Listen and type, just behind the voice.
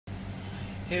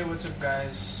Hey, what's up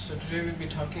guys? So today we'll be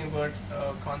talking about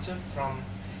a concept from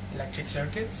electric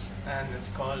circuits, and it's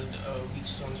called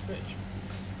Wheatstone's bridge.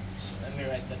 So let me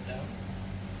write that down.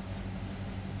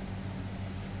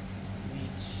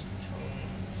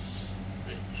 Wheatstone's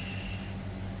bridge.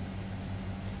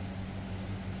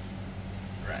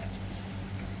 Right.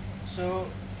 So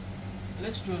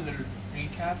let's do a little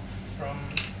recap from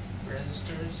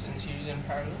resistors in series and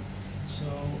parallel.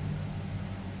 So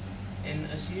in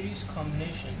a series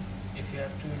combination, if you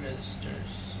have two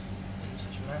resistors in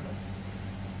such a manner,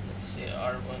 let's say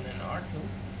R1 and R2,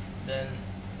 then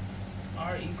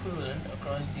R equivalent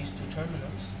across these two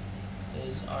terminals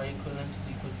is R equivalent is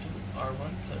equal to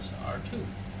R1 plus R2.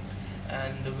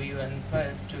 And the way you identify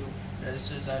if two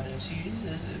resistors are in series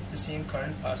is if the same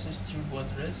current passes through both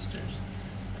resistors.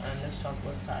 And let's talk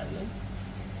about parallel.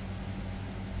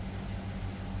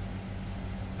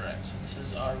 Right, so this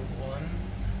is R1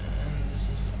 and this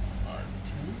is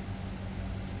R2,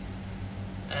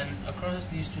 and across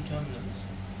these two terminals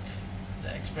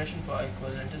the expression for R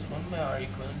equivalent is 1 by R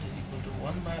equivalent is equal to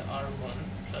 1 by R1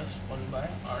 plus 1 by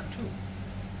R2.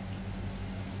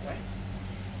 Right?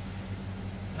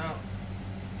 Now,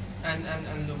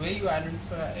 and the way you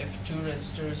identify if two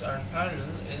resistors are in parallel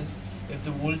is if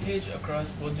the voltage across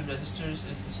both the resistors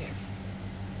is the same.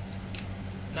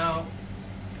 Now,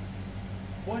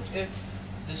 what if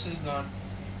this is not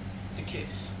the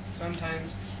case?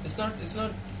 Sometimes it's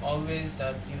not always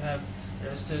that you have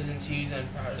resistors in series and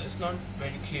parallel. It's not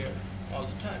very clear all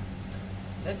the time.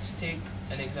 Let's take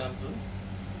an example.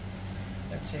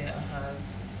 Let's say I have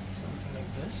something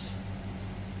like this.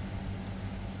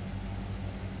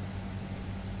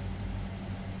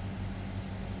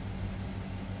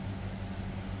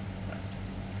 Right.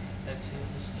 Let's say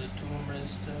this is a 2 ohm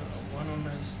resistor, a 1 ohm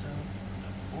resistor,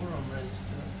 a 4 ohm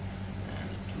resistor, and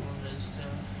a 2 ohm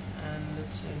resistor, and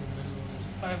let's say in the middle one is a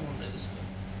 5 ohm resistor,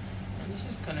 and this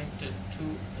is connected to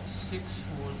a 6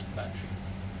 volt battery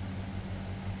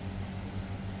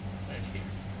right here.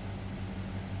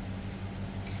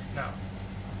 Now,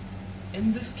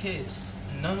 in this case,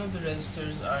 none of the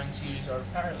resistors are in series or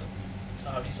parallel. So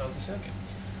how do you solve the circuit?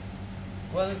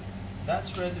 Well,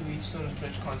 that's where the Wheatstone's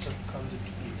bridge concept comes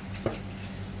into play.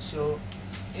 So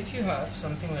if you have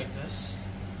something like this,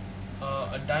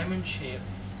 a diamond shape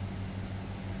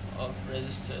of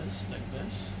resistors like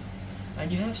this,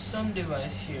 and you have some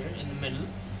device here in the middle,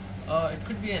 it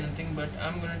could be anything, but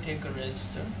I'm going to take a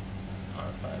resistor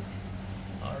R5,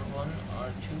 R1,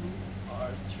 R2,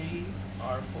 R3,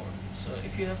 R4. So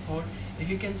if you have 4, if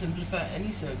you can simplify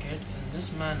any circuit in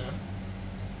this manner,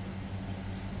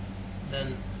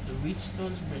 then the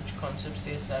Wheatstone's bridge concept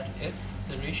states that if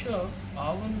the ratio of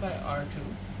R1 by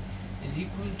R2 is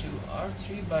equal to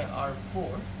R3 by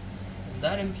R4,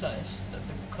 that implies that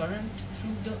the current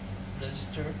through the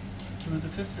resistor, through the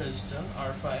fifth resistor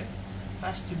R5,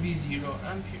 has to be 0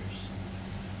 amperes.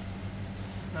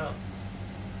 Now,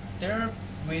 there are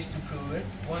ways to prove it.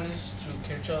 One is through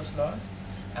Kirchhoff's laws,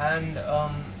 and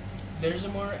there's a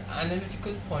more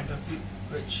analytical point of view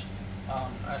which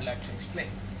I'd like to explain.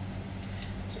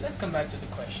 So let's come back to the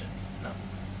question now.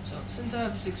 So since I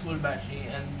have a 6 volt battery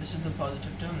and this is the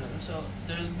positive terminal, so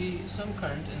there will be some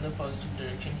current in the positive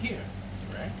direction here,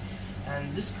 right?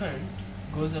 And this current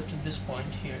goes up to this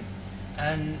point here,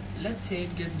 and let's say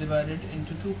it gets divided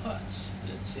into two parts.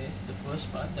 Let's say the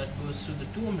first part that goes through the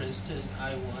 2 ohm resistor is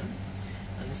I1,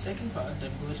 and the second part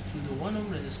that goes through the 1 ohm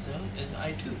resistor is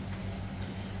I2.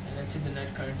 And let's say the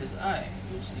net current is I,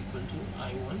 which is equal to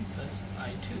I1 plus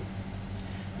I2.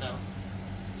 Now,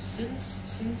 since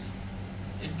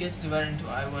it gets divided into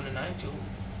I1 and I2,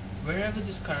 wherever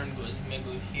this current goes, it may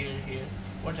go here, here,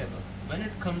 whatever, when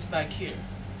it comes back here,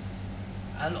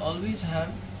 I'll always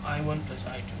have I1 plus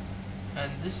I2,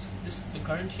 and the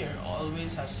current here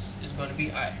always is going to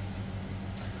be I.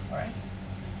 Alright?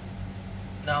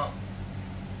 Now,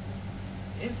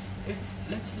 if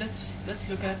let's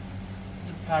look at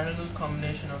the parallel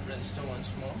combination of resistor once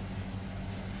more.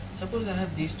 Suppose I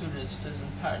have these two resistors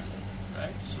in parallel,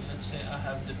 right? So let's say I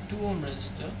have the 2 ohm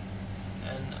resistor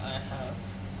and I have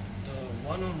the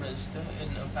 1 ohm resistor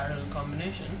in a parallel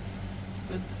combination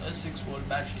with a 6 volt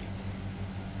battery.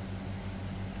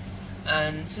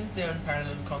 And since they are in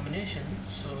parallel combination,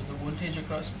 so the voltage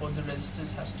across both the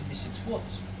resistors has to be 6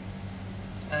 volts.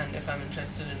 And if I'm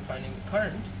interested in finding the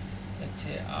current, let's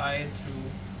say I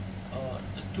through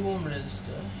the 2 ohm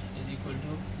resistor is equal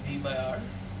to V by R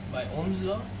by Ohm's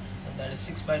law, and that is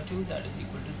 6 by 2, that is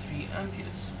equal to 3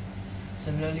 amperes.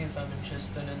 Similarly, if I'm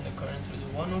interested in the current through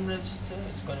the 1 ohm resistor,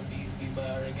 it's going to be V by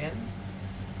R again,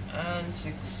 and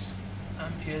 6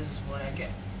 amperes is what I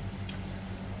get.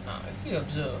 Now if we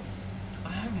observe, I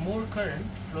have more current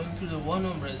flowing through the 1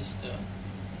 ohm resistor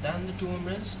than the 2 ohm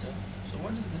resistor. So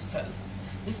what does this tell us?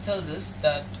 This tells us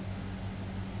that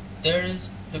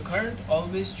the current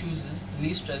always chooses the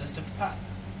least resistive path.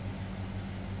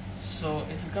 So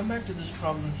if we come back to this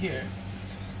problem here,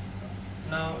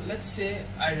 now let's say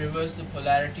I reverse the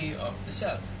polarity of the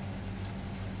cell.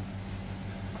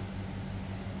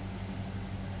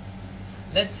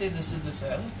 Let's say this is the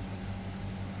cell,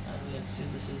 and let's say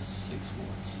this is 6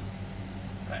 volts.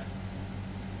 Right.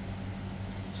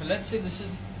 So let's say this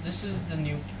is the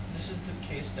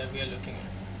case that we are looking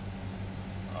at.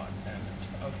 Oh damn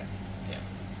it. Okay. Yeah.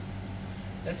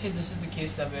 Let's say this is the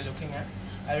case that we are looking at.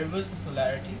 I reverse the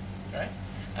polarity, right?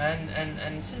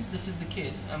 And since this is the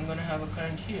case, I'm gonna have a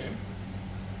current here,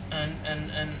 and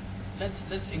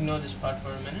let's ignore this part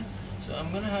for a minute. So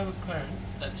I'm gonna have a current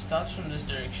that starts from this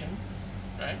direction,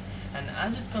 right? And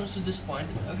as it comes to this point,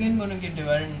 it's again gonna get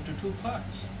divided into two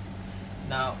parts.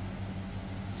 Now,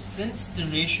 since the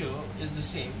ratio is the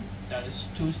same, that is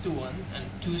 2:1 and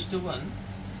 2:1,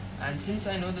 and since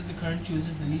I know that the current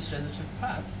chooses the least resistive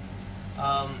path,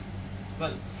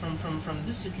 well, from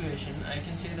this situation, I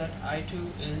can say that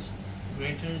I2 is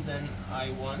greater than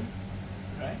I1,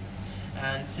 right?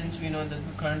 And since we know that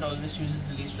the current always chooses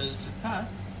the least resistive path,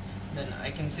 then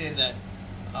I can say that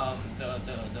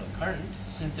the current,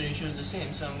 since the ratio is the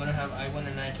same, so I'm going to have I1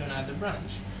 and I2 in either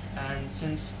branch. And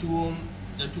since the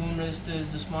 2 ohm resistor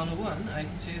is the smaller one, I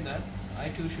can say that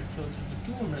I2 should flow through the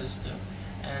 2 ohm resistor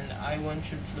and I1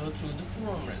 should flow through the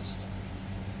 4 ohm resistor,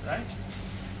 right?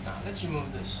 Now let's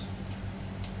remove this.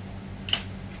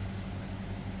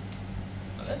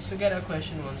 Now let's look at our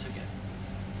question once again.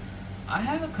 I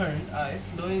have a current I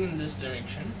flowing in this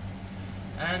direction,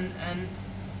 and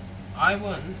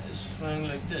I1 is flowing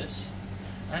like this,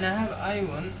 and I have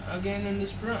I1 again in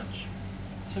this branch.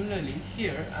 Similarly,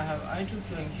 here I have I2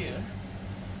 flowing here,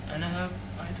 and I have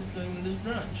I2 flowing in this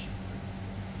branch.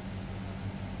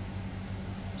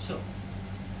 So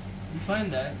we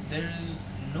find that there is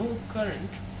no current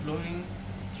flowing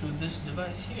through this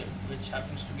device here, which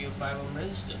happens to be a 5 ohm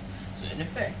resistor. So in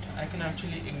effect, I can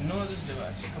actually ignore this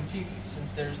device completely, since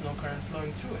there is no current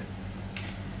flowing through it.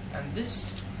 And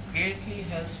this greatly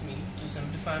helps me to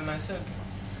simplify my circuit.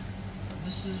 Now,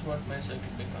 this is what my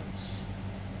circuit becomes.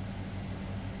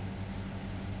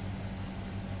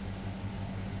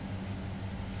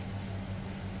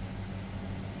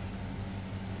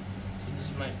 So this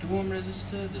is my 2 ohm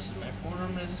resistor, this is my 4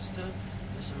 ohm resistor,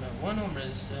 this is my 1 ohm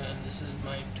resistor, and this is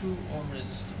my 2 ohm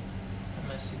resistor, and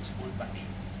my 6 volt battery.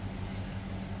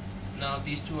 Now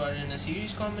these two are in a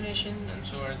series combination, and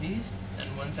so are these,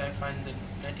 and once I find the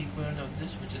net equivalent of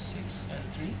this, which is 6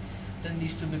 and 3, then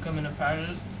these two become in a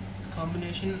parallel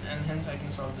combination, and hence I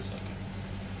can solve the circuit.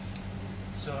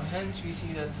 So hence we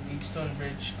see that the Wheatstone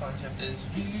bridge concept is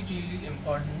really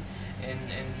important in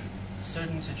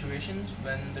certain situations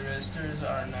when the resistors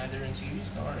are neither in series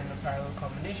nor in a parallel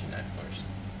combination at first.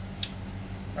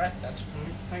 Right, that's it from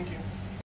me. Thank you.